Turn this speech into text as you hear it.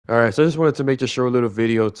Alright, so I just wanted to make this short little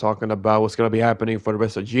video talking about what's going to be happening for the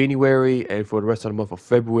rest of January and for the rest of the month of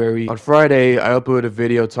February. On Friday, I uploaded a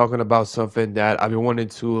video talking about something that I've been wanting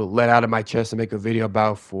to let out of my chest and make a video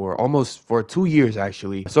about for 2 years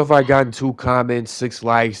actually. So far, I gotten 2 comments, 6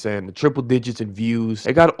 likes, and triple digits in views.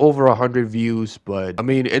 It got over 100 views, but I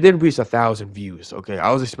mean, it didn't reach 1,000 views, okay?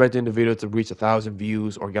 I was expecting the video to reach 1,000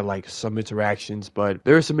 views or get like some interactions, but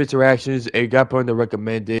there are some interactions. It got put in the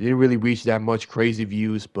recommended. It didn't really reach that much crazy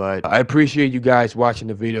views, but I appreciate you guys watching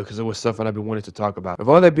the video because it was something I've been wanting to talk about. With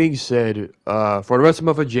all that being said, for the rest of the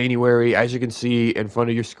month of January, as you can see in front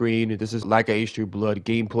of your screen, this is Like I Age True Blood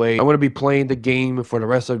gameplay. I'm going to be playing the game for the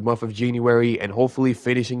rest of the month of January and hopefully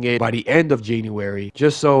finishing it by the end of January,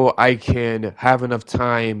 just so I can have enough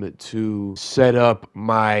time to set up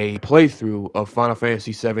my playthrough of Final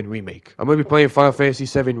Fantasy VII Remake. I'm going to be playing Final Fantasy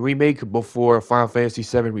VII Remake before Final Fantasy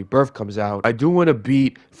VII Rebirth comes out. I do want to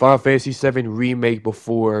beat Final Fantasy VII Remake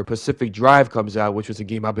before Pacific Drive comes out, which was a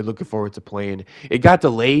game I've been looking forward to playing. It got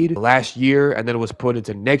delayed last year and then it was put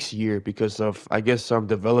into next year because of, I guess, some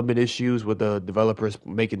development issues with the developers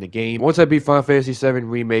making the game. Once I beat Final Fantasy VII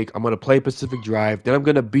Remake, I'm going to play Pacific Drive, then I'm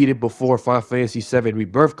going to beat it before Final Fantasy VII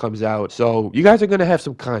Rebirth comes out. So you guys are going to have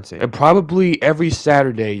some content, and probably every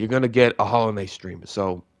Saturday you're going to get a Hollow Knight stream.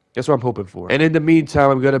 So that's what I'm hoping for. And in the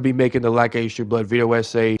meantime, I'm going to be making the Like I Age True Blood video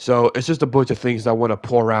essay. So it's just a bunch of things I want to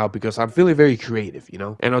pour out because I'm feeling very creative, you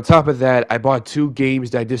know? And on top of that, I bought 2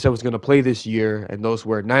 games that I just said I was going to play this year. And those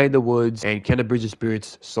were Night in the Woods and Kena Bridge of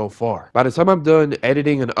Spirits so far. By the time I'm done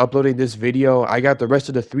editing and uploading this video, I got the rest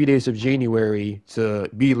of the 3 days of January to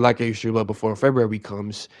be Like I Age True Blood before February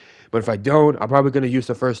comes. But if I don't, I'm probably going to use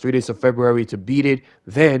the first 3 days of February to beat it.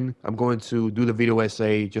 Then I'm going to do the video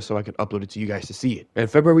essay just so I can upload it to you guys to see it. And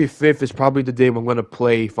February 5th is probably the day when I'm going to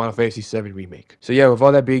play Final Fantasy VII Remake. So yeah, with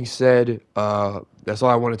all that being said, that's all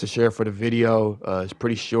I wanted to share for the video. It's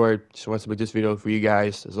pretty short. Just wanted to make this video for you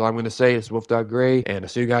guys. That's all I'm going to say. It's Wolf.Gray. And I'll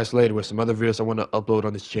see you guys later with some other videos I want to upload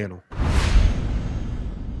on this channel.